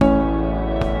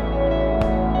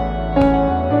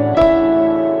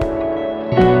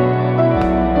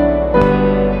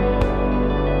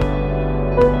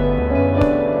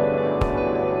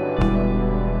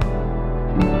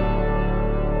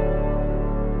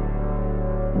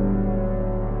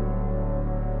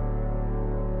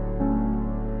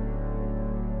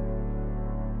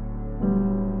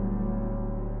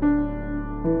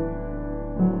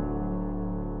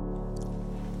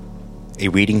A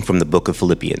reading from the book of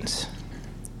Philippians.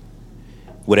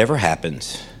 Whatever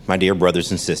happens, my dear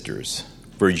brothers and sisters,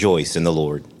 rejoice in the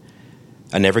Lord.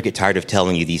 I never get tired of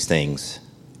telling you these things,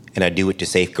 and I do it to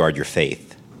safeguard your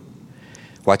faith.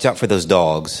 Watch out for those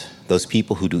dogs, those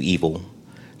people who do evil,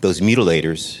 those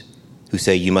mutilators who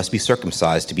say you must be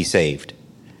circumcised to be saved.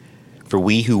 For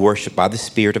we who worship by the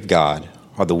Spirit of God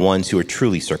are the ones who are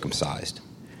truly circumcised.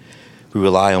 We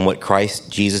rely on what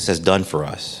Christ Jesus has done for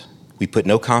us. We put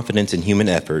no confidence in human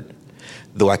effort,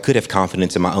 though I could have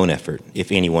confidence in my own effort,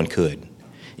 if anyone could.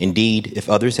 Indeed, if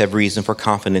others have reason for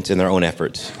confidence in their own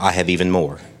efforts, I have even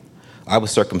more. I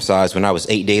was circumcised when I was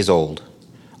 8 days old.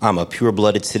 I'm a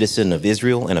pure-blooded citizen of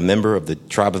Israel and a member of the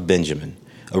tribe of Benjamin,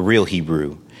 a real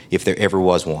Hebrew, if there ever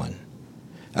was one.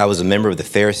 I was a member of the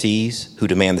Pharisees, who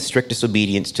demand the strictest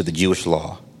obedience to the Jewish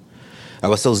law. I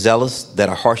was so zealous that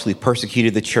I harshly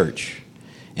persecuted the church.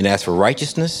 And as for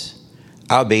righteousness,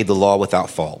 I obeyed the law without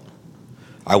fault.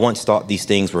 I once thought these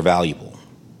things were valuable,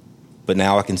 but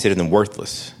now I consider them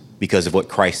worthless because of what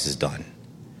Christ has done.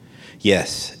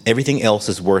 Yes, everything else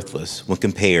is worthless when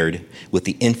compared with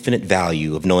the infinite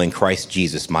value of knowing Christ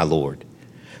Jesus, my Lord.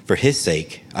 For his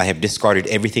sake, I have discarded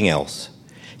everything else,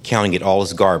 counting it all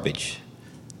as garbage,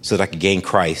 so that I could gain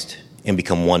Christ and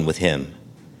become one with him.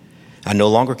 I no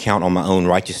longer count on my own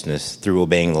righteousness through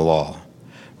obeying the law.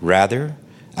 Rather,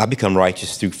 I become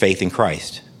righteous through faith in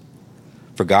Christ.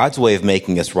 For God's way of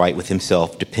making us right with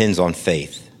himself depends on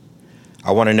faith.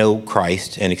 I want to know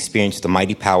Christ and experience the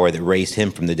mighty power that raised him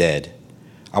from the dead.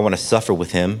 I want to suffer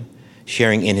with him,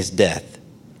 sharing in his death,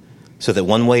 so that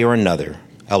one way or another,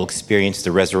 I will experience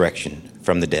the resurrection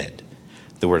from the dead.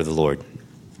 The word of the Lord.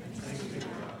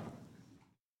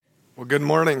 Well, good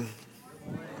morning.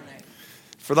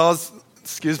 For those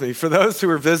who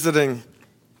are visiting,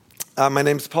 my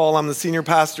name's Paul. I'm the senior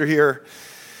pastor here,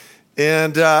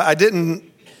 and I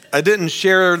didn't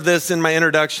share this in my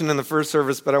introduction in the first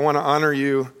service, but I want to honor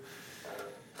you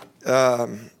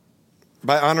by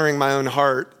honoring my own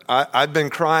heart. I've been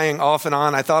crying off and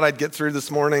on. I thought I'd get through this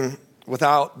morning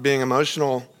without being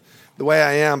emotional the way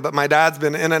I am, but my dad's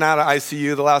been in and out of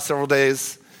ICU the last several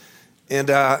days, and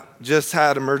just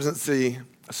had emergency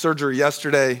surgery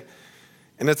yesterday,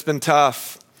 and it's been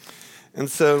tough. And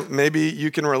so maybe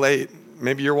you can relate.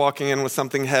 Maybe you're walking in with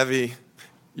something heavy.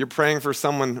 You're praying for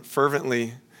someone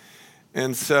fervently.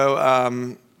 And so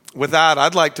with that,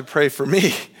 I'd like to pray for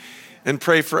me and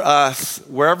pray for us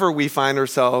wherever we find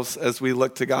ourselves as we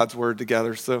look to God's word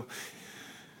together. So,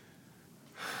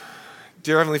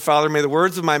 dear Heavenly Father, may the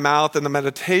words of my mouth and the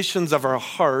meditations of our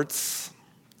hearts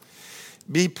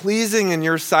be pleasing in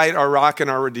your sight, our rock and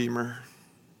our redeemer.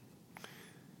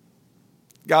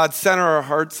 God, center our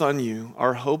hearts on you,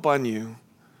 our hope on you.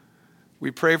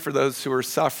 We pray for those who are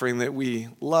suffering that we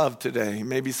love today,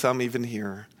 maybe some even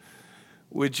here.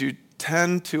 Would you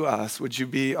tend to us? Would you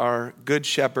be our good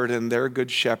shepherd and their good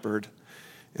shepherd?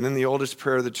 And in the oldest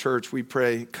prayer of the church, we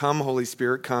pray, come, Holy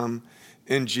Spirit, come.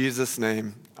 In Jesus'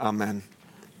 name, amen.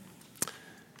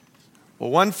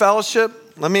 Well, One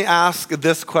Fellowship, let me ask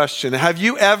this question. Have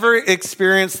you ever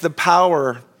experienced the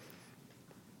power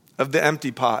of the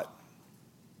empty pot?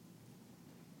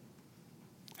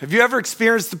 Have you ever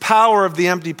experienced the power of the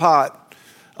empty pot?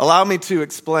 Allow me to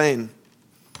explain.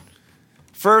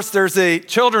 First, there's a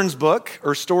children's book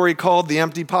or story called The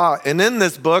Empty Pot. And in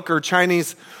this book, or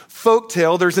Chinese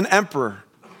folktale, there's an emperor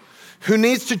who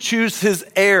needs to choose his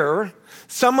heir,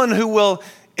 someone who will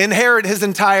inherit his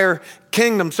entire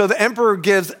kingdom. So the emperor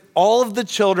gives all of the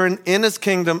children in his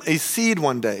kingdom a seed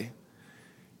one day.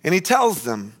 And he tells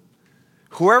them,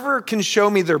 whoever can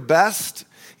show me their best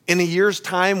in a year's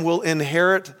time will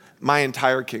inherit my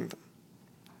entire kingdom.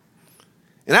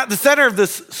 And at the center of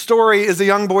this story is a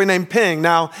young boy named Ping.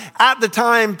 Now, at the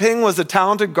time, Ping was a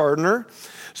talented gardener,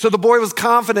 so the boy was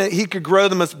confident he could grow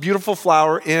the most beautiful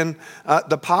flower in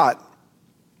the pot.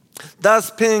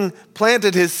 Thus, Ping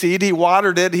planted his seed, he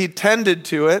watered it, he tended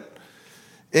to it,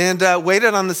 and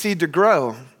waited on the seed to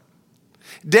grow.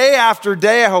 Day after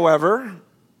day, however,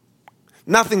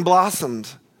 nothing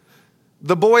blossomed.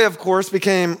 The boy, of course,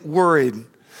 became worried.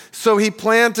 So he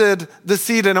planted the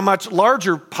seed in a much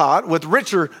larger pot with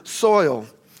richer soil.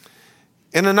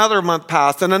 And another month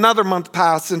passed, and another month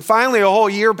passed, and finally a whole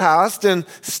year passed, and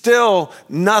still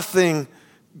nothing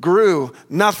grew.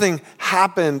 Nothing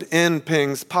happened in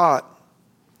Ping's pot.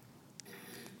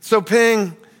 So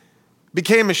Ping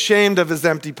became ashamed of his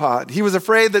empty pot. He was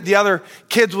afraid that the other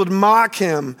kids would mock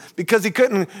him because he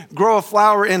couldn't grow a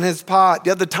flower in his pot.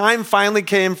 Yet the time finally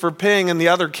came for Ping and the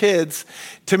other kids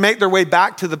to make their way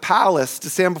back to the palace to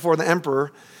stand before the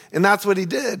emperor, and that's what he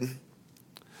did.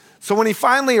 So when he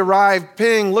finally arrived,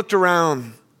 Ping looked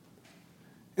around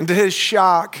And to his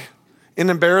shock and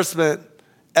embarrassment,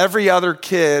 every other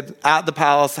kid at the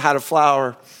palace had a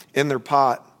flower in their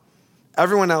pot.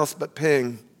 Everyone else but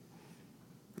Ping.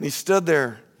 And he stood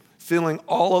there feeling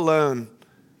all alone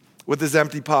with his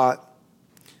empty pot.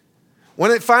 When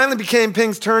it finally became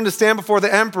Ping's turn to stand before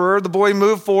the emperor, the boy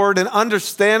moved forward and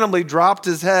understandably dropped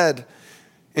his head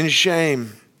in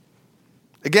shame.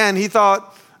 Again, he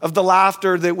thought of the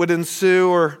laughter that would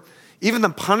ensue or even the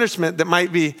punishment that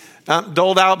might be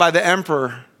doled out by the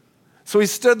emperor. So he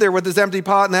stood there with his empty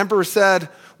pot, and the emperor said,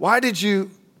 "Why did you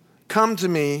come to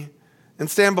me and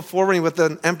stand before me with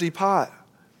an empty pot?"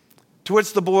 To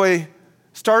which the boy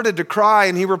started to cry,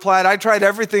 and he replied, "I tried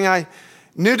everything I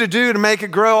knew to do to make it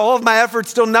grow. All of my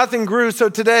efforts, still nothing grew. So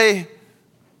today,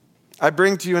 I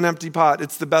bring to you an empty pot.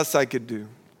 It's the best I could do."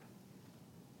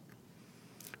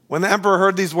 When the emperor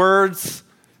heard these words,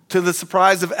 to the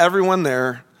surprise of everyone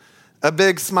there, a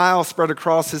big smile spread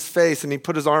across his face, and he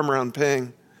put his arm around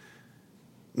Ping.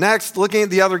 Next, looking at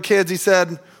the other kids, he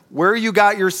said, "Where you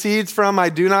got your seeds from, I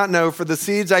do not know, for the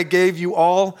seeds I gave you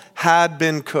all had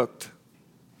been cooked."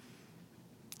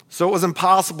 So it was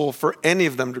impossible for any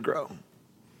of them to grow.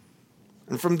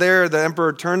 And from there, the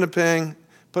emperor turned to Ping,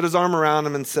 put his arm around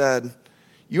him, and said,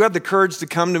 "You had the courage to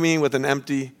come to me with an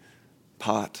empty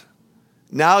pot.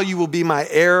 Now you will be my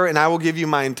heir, and I will give you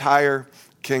my entire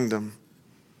kingdom."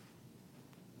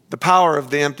 The power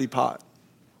of the empty pot.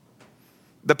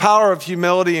 The power of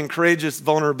humility and courageous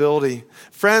vulnerability.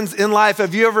 Friends, in life,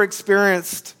 have you ever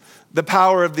experienced the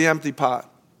power of the empty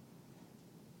pot?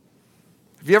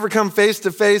 Have you ever come face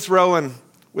to face, Rowan,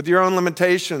 with your own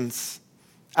limitations?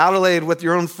 Adelaide, with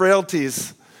your own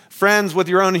frailties? Friends, with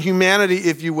your own humanity,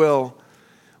 if you will?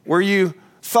 Where you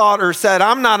thought or said,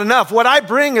 "I'm not enough. What I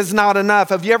bring is not enough."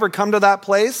 Have you ever come to that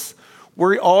place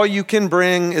where all you can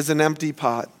bring is an empty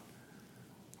pot?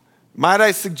 Might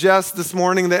I suggest this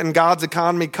morning that in God's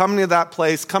economy, coming to that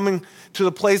place, coming to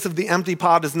the place of the empty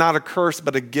pot is not a curse,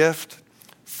 but a gift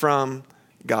from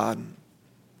God.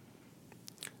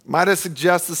 Might I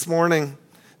suggest this morning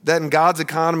that in God's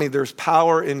economy, there's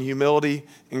power in humility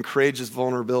and courageous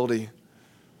vulnerability.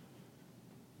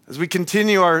 As we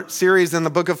continue our series in the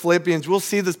book of Philippians, we'll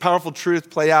see this powerful truth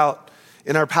play out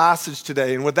in our passage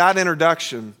today. And with that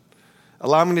introduction,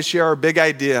 allow me to share our big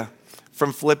idea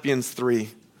from Philippians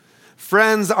 3.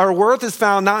 Friends, our worth is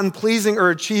found not in pleasing or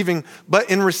achieving, but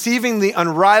in receiving the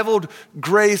unrivaled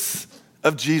grace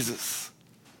of Jesus.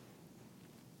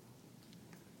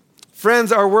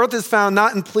 Friends, our worth is found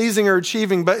not in pleasing or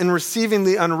achieving, but in receiving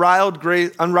the unrivaled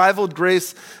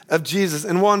grace of Jesus.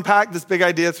 And we'll unpack this big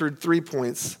idea through 3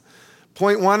 points.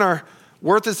 Point 1, our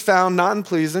worth is found not in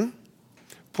pleasing.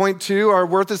 Point 2, our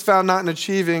worth is found not in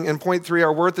achieving. And point 3,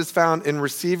 our worth is found in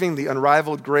receiving the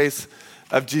unrivaled grace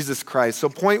of Jesus Christ. So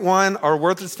point 1, our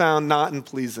worth is found not in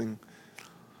pleasing.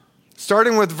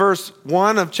 Starting with verse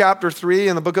 1 of chapter 3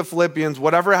 in the book of Philippians,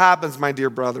 whatever happens, my dear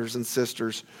brothers and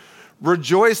sisters,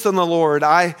 rejoice in the Lord.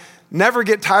 I never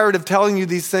get tired of telling you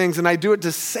these things, and I do it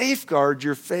to safeguard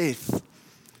your faith.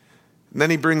 And then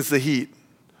he brings the heat.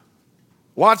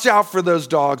 Watch out for those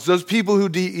dogs, those people who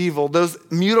do evil, those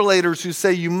mutilators who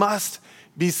say you must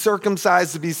be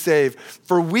circumcised to be saved.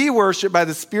 For we worship by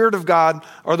the Spirit of God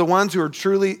are the ones who are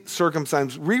truly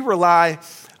circumcised. We rely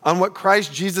on what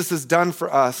Christ Jesus has done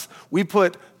for us. We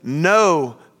put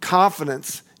no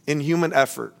confidence in human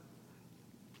effort.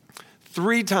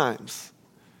 3 times,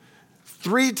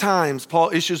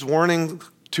 Paul issues warning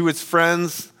to his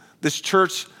friends, this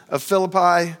church of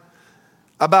Philippi,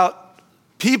 about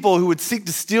people who would seek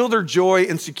to steal their joy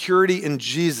and security in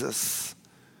Jesus.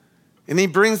 And he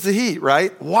brings the heat,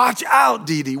 right? Watch out,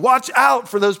 Didi. Watch out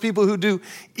for those people who do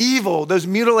evil, those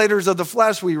mutilators of the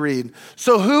flesh we read.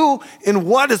 So who and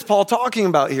what is Paul talking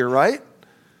about here, right?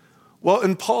 Well,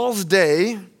 in Paul's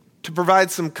day, to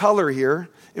provide some color here,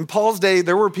 in Paul's day,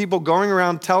 there were people going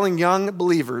around telling young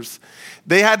believers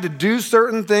they had to do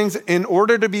certain things in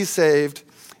order to be saved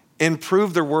and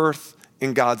prove their worth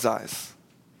in God's eyes.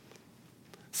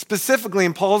 Specifically,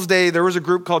 in Paul's day, there was a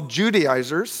group called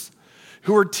Judaizers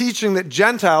who were teaching that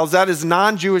Gentiles, that is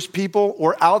non-Jewish people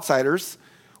or outsiders,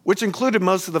 which included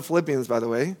most of the Philippians, by the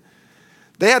way,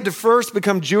 they had to first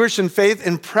become Jewish in faith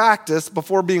and practice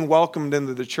before being welcomed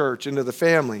into the church, into the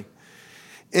family.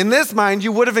 In this, mind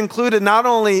you, would have included not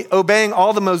only obeying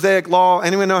all the Mosaic law.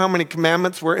 Anyone know how many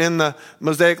commandments were in the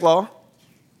Mosaic law?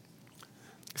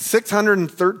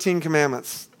 613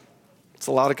 commandments. It's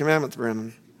a lot of commandments,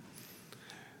 Brandon.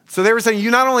 So they were saying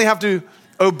you not only have to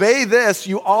obey this,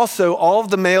 you also, all of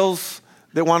the males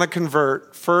that want to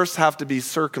convert first have to be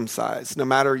circumcised, no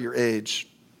matter your age.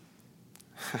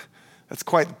 That's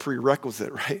quite the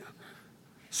prerequisite, right?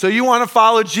 So you want to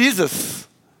follow Jesus.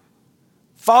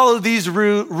 Follow these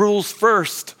rules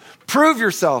first. Prove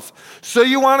yourself. So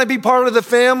you want to be part of the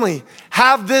family.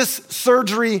 Have this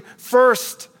surgery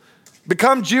first.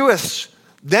 Become Jewish.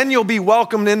 Then you'll be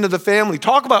welcomed into the family.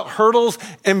 Talk about hurdles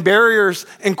and barriers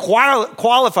and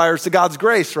qualifiers to God's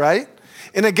grace, right?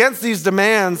 And against these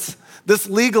demands, this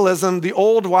legalism, the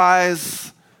old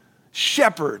wise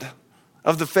shepherd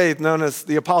of the faith, known as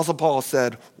the Apostle Paul,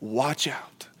 said, watch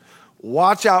out.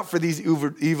 Watch out for these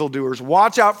evildoers.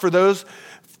 Watch out for those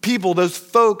people, those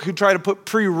folk who try to put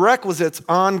prerequisites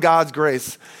on God's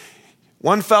grace.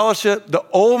 One fellowship, the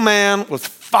old man was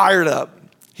fired up.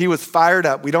 He was fired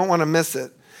up. We don't want to miss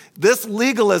it. This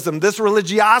legalism, this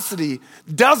religiosity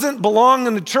doesn't belong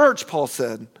in the church, Paul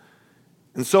said.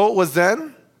 And so it was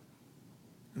then,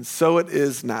 and so it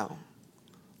is now.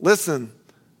 Listen,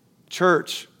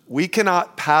 church, we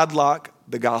cannot padlock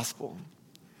the gospel.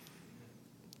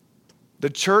 The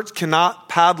church cannot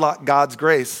padlock God's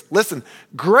grace. Listen,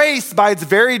 grace by its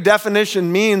very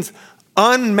definition means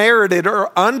unmerited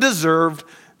or undeserved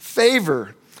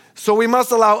favor. So we must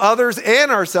allow others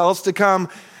and ourselves to come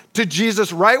to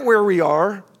Jesus right where we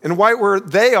are and right where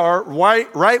they are,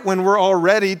 right when we're all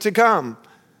ready to come.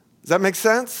 Does that make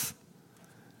sense?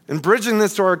 And bridging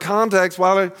this to our context,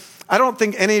 while I don't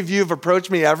think any of you have approached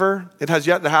me ever, it has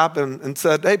yet to happen, and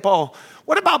said, hey, Paul,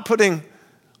 what about putting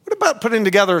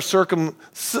together a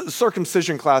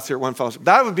circumcision class here at One Fellowship?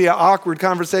 That would be an awkward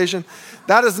conversation.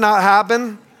 That has not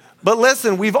happened. But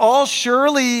listen, we've all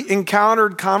surely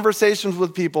encountered conversations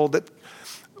with people that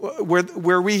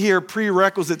where we hear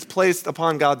prerequisites placed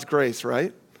upon God's grace,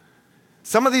 right?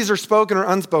 Some of these are spoken or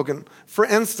unspoken. For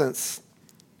instance,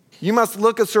 you must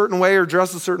look a certain way or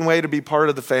dress a certain way to be part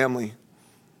of the family.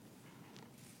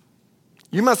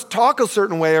 You must talk a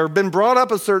certain way or been brought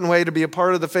up a certain way to be a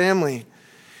part of the family.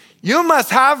 You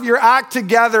must have your act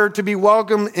together to be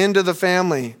welcomed into the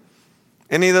family.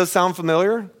 Any of those sound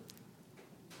familiar?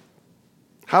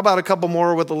 How about a couple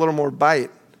more with a little more bite?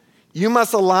 You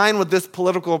must align with this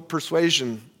political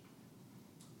persuasion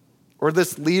or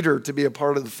this leader to be a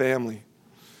part of the family.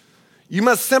 You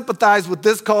must sympathize with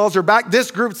this cause or back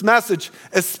this group's message,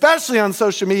 especially on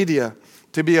social media,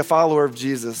 to be a follower of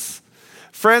Jesus.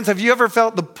 Friends, have you ever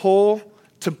felt the pull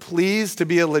to please, to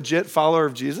be a legit follower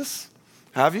of Jesus?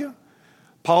 Have you?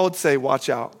 Paul would say, watch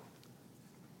out.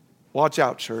 Watch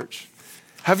out, church.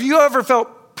 Have you ever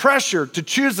felt pressure to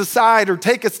choose a side or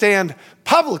take a stand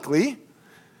publicly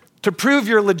to prove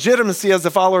your legitimacy as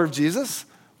a follower of Jesus?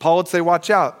 Paul would say, watch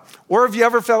out. Or have you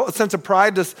ever felt a sense of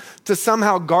pride to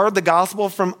somehow guard the gospel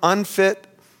from unfit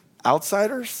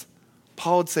outsiders?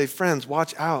 Paul would say, friends,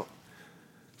 watch out.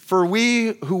 For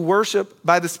we who worship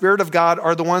by the Spirit of God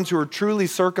are the ones who are truly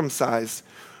circumcised.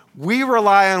 We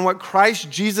rely on what Christ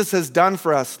Jesus has done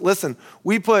for us. Listen,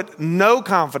 we put no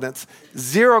confidence,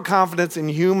 zero confidence in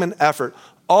human effort.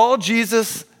 All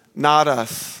Jesus, not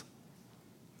us.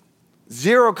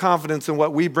 Zero confidence in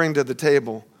what we bring to the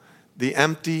table, the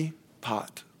empty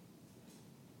pot.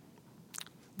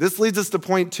 This leads us to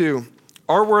point 2.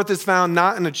 Our worth is found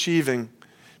not in achieving.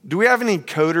 Do we have any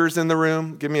coders in the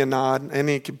room? Give me a nod.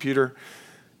 Any computer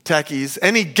techies?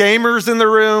 Any gamers in the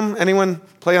room? Anyone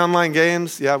play online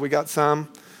games? Yeah, we got some.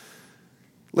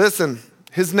 Listen,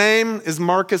 his name is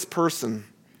Marcus Persson.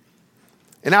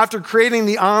 And after creating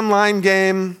the online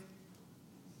game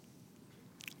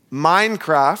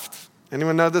Minecraft,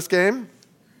 anyone know this game?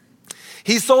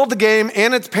 He sold the game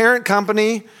and its parent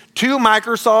company to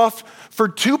Microsoft for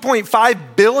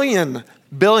 $2.5 billion,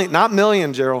 not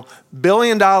million, Gerald, $1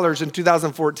 billion in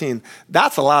 2014.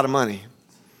 That's a lot of money.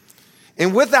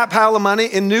 And with that pile of money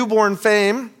and newborn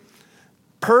fame,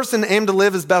 Persson aimed to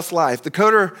live his best life. The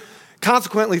coder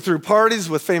consequently threw parties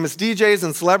with famous DJs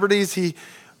and celebrities. He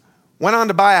went on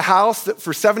to buy a house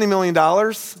for $70 million,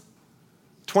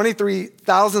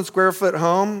 23,000 square foot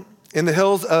home in the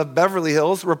hills of Beverly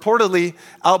Hills, reportedly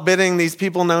outbidding these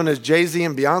people known as Jay-Z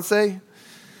and Beyonce.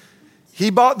 He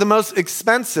bought the most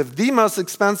expensive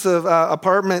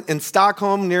apartment in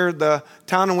Stockholm near the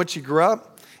town in which he grew up.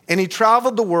 And he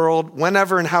traveled the world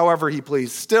whenever and however he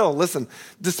pleased. Still, listen,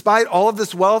 despite all of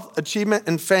this wealth, achievement,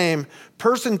 and fame,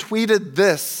 Persson tweeted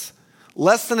this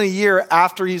less than a year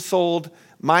after he sold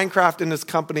Minecraft and his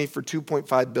company for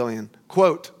 $2.5 billion.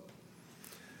 Quote,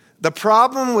 "The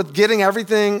problem with getting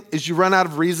everything is you run out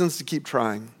of reasons to keep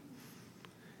trying.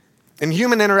 And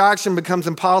human interaction becomes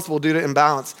impossible due to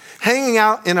imbalance. Hanging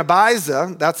out in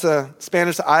Ibiza, that's a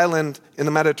Spanish island in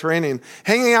the Mediterranean,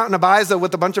 hanging out in Ibiza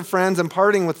with a bunch of friends and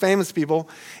partying with famous people,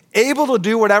 able to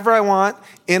do whatever I want,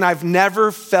 and I've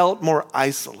never felt more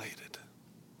isolated."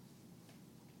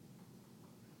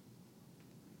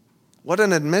 What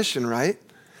an admission, right?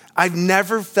 I've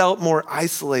never felt more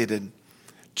isolated.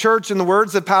 Church, in the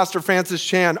words of Pastor Francis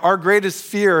Chan, our greatest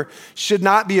fear should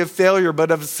not be of failure,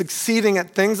 but of succeeding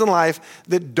at things in life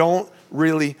that don't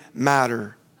really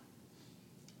matter.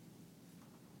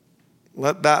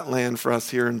 Let that land for us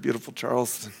here in beautiful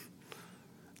Charleston.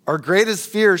 Our greatest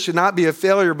fear should not be of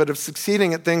failure, but of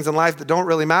succeeding at things in life that don't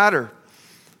really matter.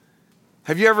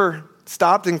 Have you ever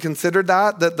stopped and considered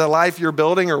that the life you're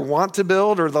building or want to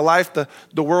build, or the life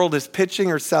the world is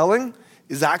pitching or selling,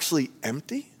 is actually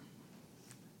empty?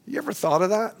 You ever thought of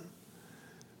that?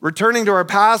 Returning to our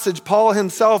passage, Paul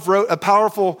himself wrote a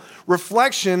powerful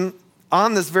reflection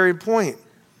on this very point.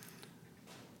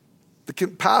 The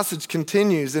passage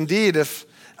continues, indeed, if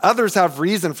others have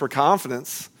reason for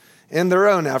confidence in their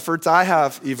own efforts, I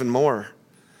have even more.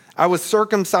 I was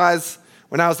circumcised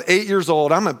when I was 8 years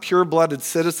old. I'm a pure-blooded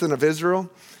citizen of Israel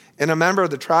and a member of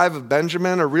the tribe of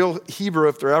Benjamin, a real Hebrew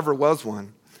if there ever was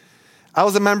one. I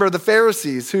was a member of the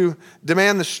Pharisees who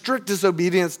demand the strictest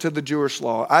obedience to the Jewish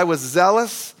law. I was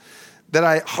zealous that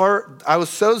I was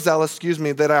so zealous,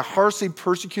 that I harshly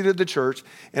persecuted the church.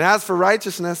 And as for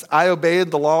righteousness, I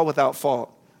obeyed the law without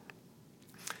fault.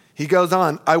 He goes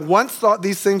on, I once thought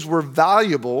these things were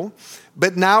valuable,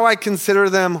 but now I consider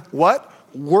them what?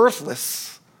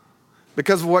 Worthless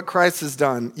because of what Christ has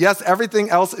done. Yes, everything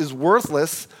else is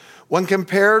worthless when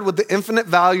compared with the infinite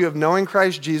value of knowing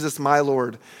Christ Jesus, my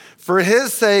Lord. For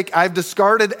his sake, I've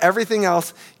discarded everything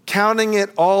else, counting it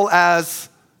all as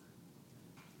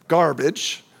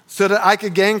garbage, so that I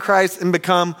could gain Christ and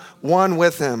become one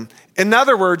with him. In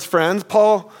other words, friends,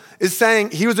 Paul is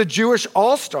saying he was a Jewish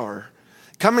all-star,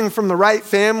 coming from the right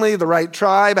family, the right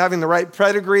tribe, having the right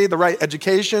pedigree, the right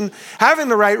education, having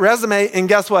the right resume, and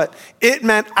guess what? It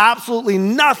meant absolutely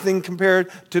nothing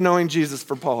compared to knowing Jesus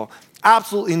for Paul.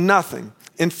 Absolutely nothing.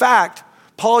 In fact,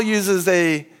 Paul uses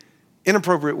an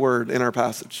inappropriate word in our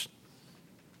passage.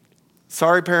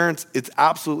 Sorry, parents, it's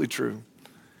absolutely true.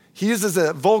 He uses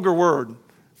a vulgar word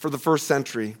for the first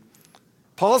century.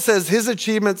 Paul says his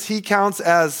achievements he counts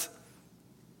as,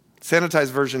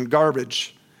 sanitized version,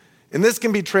 garbage. And this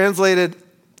can be translated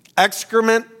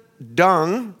excrement,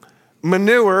 dung,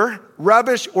 manure,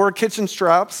 rubbish, or kitchen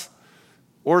scraps,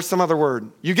 or some other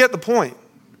word. You get the point.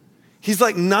 He's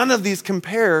like, none of these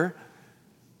compare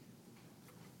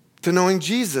to knowing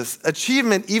Jesus.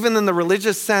 Achievement, even in the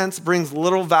religious sense, brings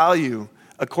little value,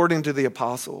 according to the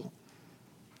apostle.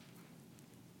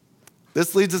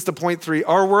 This leads us to point 3.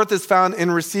 Our worth is found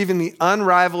in receiving the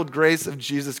unrivaled grace of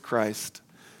Jesus Christ.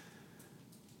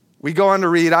 We go on to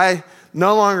read, I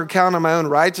no longer count on my own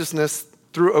righteousness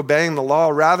through obeying the law.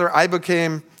 Rather, I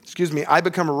become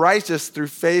righteous through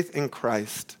faith in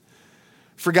Christ.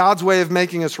 For God's way of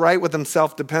making us right with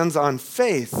himself depends on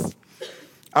faith.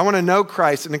 I want to know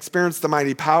Christ and experience the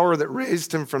mighty power that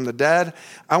raised him from the dead.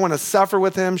 I want to suffer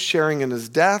with him, sharing in his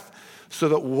death, so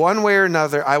that one way or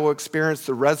another, I will experience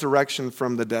the resurrection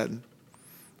from the dead.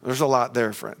 There's a lot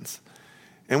there, friends.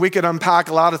 And we could unpack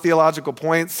a lot of theological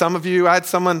points. Some of you, I had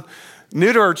someone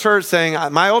new to our church saying,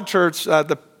 my old church,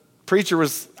 the preacher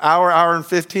was hour and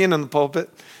 15 in the pulpit.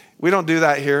 We don't do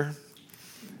that here.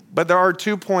 But there are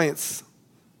 2 points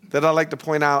that I'd like to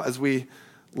point out as we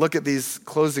look at these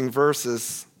closing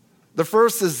verses. The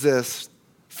first is this.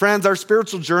 Friends, our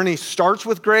spiritual journey starts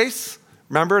with grace.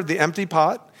 Remember the empty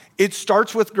pot? It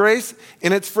starts with grace,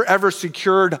 and it's forever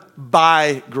secured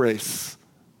by grace.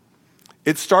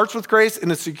 It starts with grace,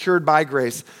 and it's secured by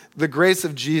grace, the grace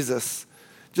of Jesus.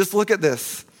 Just look at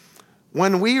this.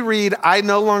 When we read, I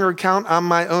no longer count on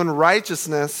my own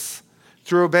righteousness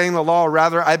through obeying the law,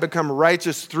 rather I become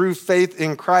righteous through faith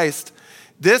in Christ.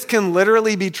 This can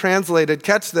literally be translated,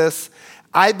 catch this,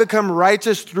 I become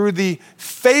righteous through the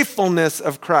faithfulness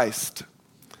of Christ.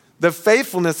 The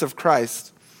faithfulness of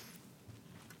Christ.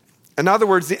 In other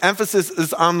words, the emphasis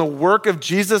is on the work of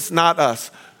Jesus, not us.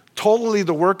 Totally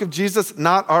the work of Jesus,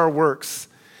 not our works.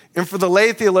 And for the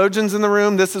lay theologians in the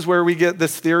room, this is where we get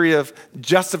this theory of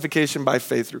justification by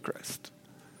faith through Christ.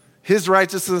 His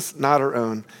righteousness, not our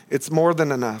own. It's more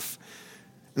than enough.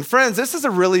 And friends, this is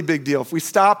a really big deal. If we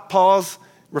stop, pause,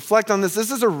 reflect on this,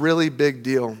 this is a really big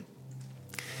deal.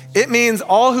 It means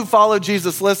all who follow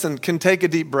Jesus, listen, can take a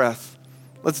deep breath.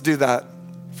 Let's do that.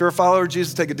 If you're a follower of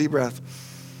Jesus, take a deep breath.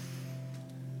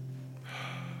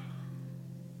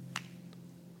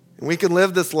 And we can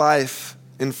live this life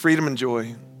in freedom and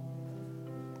joy,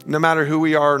 no matter who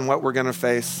we are and what we're going to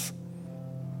face.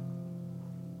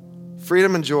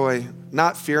 Freedom and joy,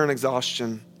 not fear and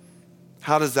exhaustion.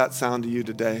 How does that sound to you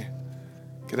today?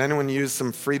 Could anyone use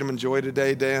some freedom and joy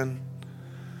today, Dan?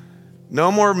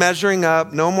 No more measuring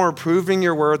up, no more proving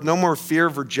your worth, no more fear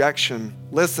of rejection.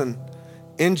 Listen,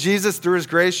 In Jesus, through his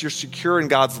grace, you're secure in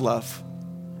God's love.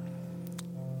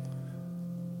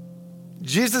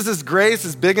 Jesus' grace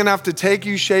is big enough to take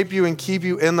you, shape you, and keep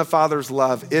you in the Father's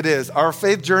love. It is. Our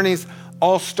faith journeys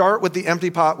all start with the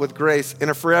empty pot with grace and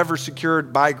are forever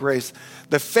secured by grace.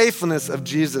 The faithfulness of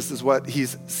Jesus is what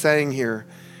he's saying here.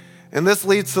 And this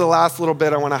leads to the last little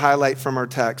bit I want to highlight from our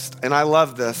text. And I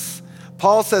love this.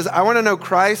 Paul says, I want to know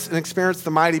Christ and experience the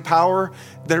mighty power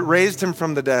that raised him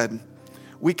from the dead.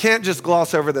 We can't just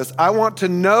gloss over this. I want to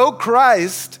know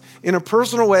Christ in a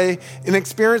personal way and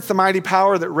experience the mighty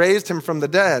power that raised him from the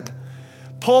dead.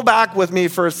 Pull back with me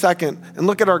for a second and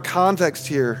look at our context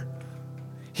here.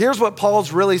 Here's what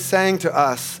Paul's really saying to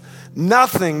us.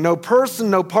 Nothing, no person,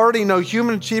 no party, no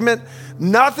human achievement,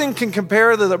 nothing can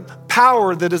compare to the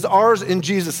power that is ours in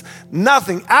Jesus.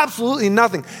 Nothing, absolutely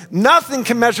nothing. Nothing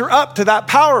can measure up to that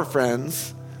power,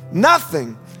 friends.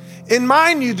 Nothing. And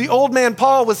mind you, the old man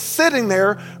Paul was sitting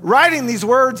there writing these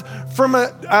words from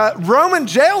a Roman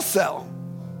jail cell.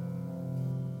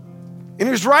 And he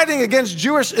was writing against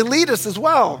Jewish elitists as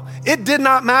well. It did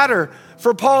not matter.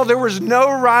 For Paul, there was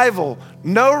no rival.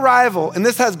 And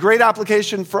this has great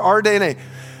application for our day and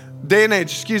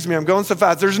age. I'm going so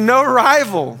fast. There's no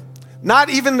rival.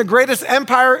 Not even the greatest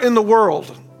empire in the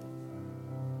world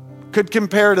could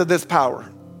compare to this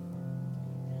power.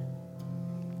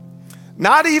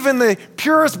 Not even the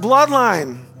purest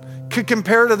bloodline could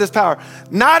compare to this power.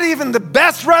 Not even the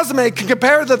best resume can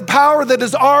compare to the power that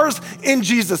is ours in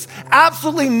Jesus.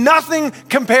 Absolutely nothing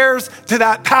compares to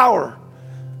that power.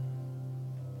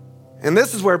 And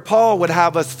this is where Paul would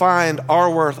have us find our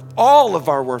worth, all of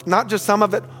our worth, not just some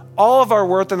of it, all of our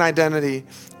worth and identity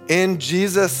in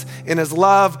Jesus, in his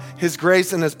love, his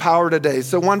grace, and his power today.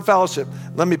 So one fellowship,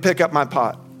 let me pick up my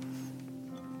pot.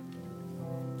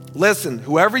 Listen,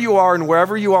 whoever you are and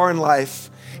wherever you are in life,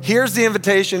 here's the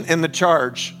invitation and the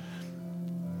charge.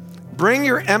 Bring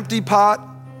your empty pot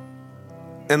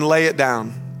and lay it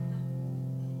down.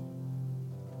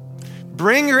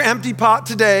 Bring your empty pot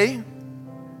today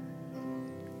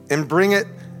and bring it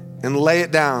and lay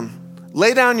it down.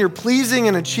 Lay down your pleasing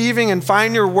and achieving and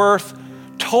find your worth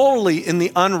totally in the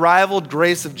unrivaled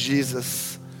grace of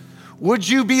Jesus. Would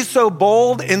you be so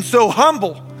bold and so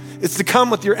humble as to come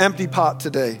with your empty pot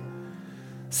today?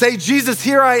 Say, Jesus,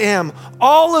 here I am,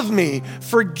 all of me,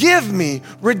 forgive me,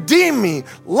 redeem me,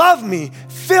 love me,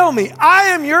 fill me. I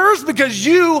am yours because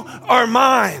you are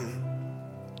mine.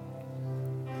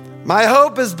 My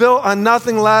hope is built on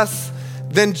nothing less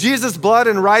than Jesus' blood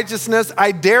and righteousness.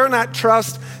 I dare not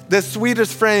trust the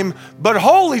sweetest frame, but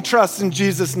wholly trust in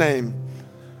Jesus' name.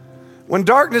 When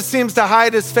darkness seems to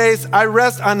hide his face, I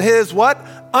rest on his what?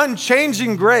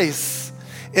 Unchanging grace.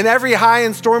 In every high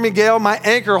and stormy gale, my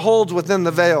anchor holds within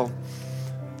the veil.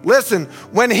 Listen,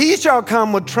 when he shall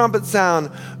come with trumpet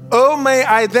sound, oh, may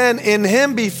I then in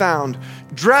him be found,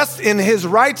 dressed in his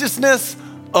righteousness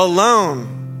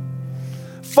alone.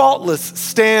 Faultless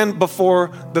stand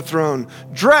before the throne,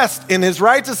 dressed in his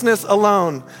righteousness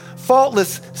alone.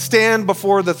 Faultless stand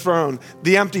before the throne.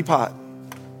 The empty pot.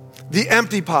 The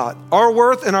empty pot. Our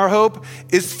worth and our hope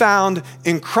is found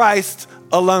in Christ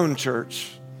alone,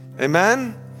 church.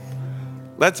 Amen?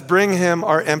 Let's bring him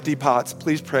our empty pots.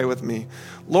 Please pray with me.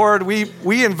 Lord,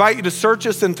 we invite you to search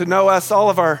us and to know us, all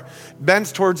of our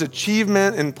bents towards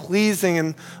achievement and pleasing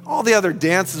and all the other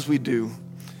dances we do.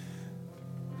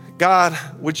 God,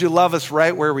 would you love us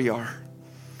right where we are?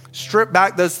 Strip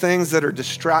back those things that are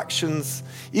distractions,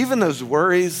 even those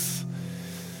worries.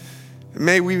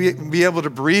 May we be able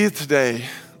to breathe today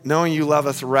knowing you love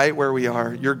us right where we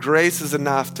are. Your grace is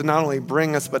enough to not only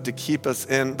bring us, but to keep us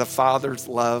in the Father's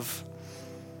love.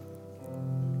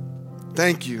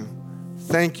 Thank you.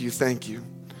 Thank you. Thank you.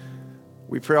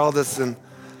 We pray all this in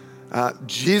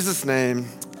Jesus' name.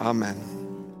 Amen.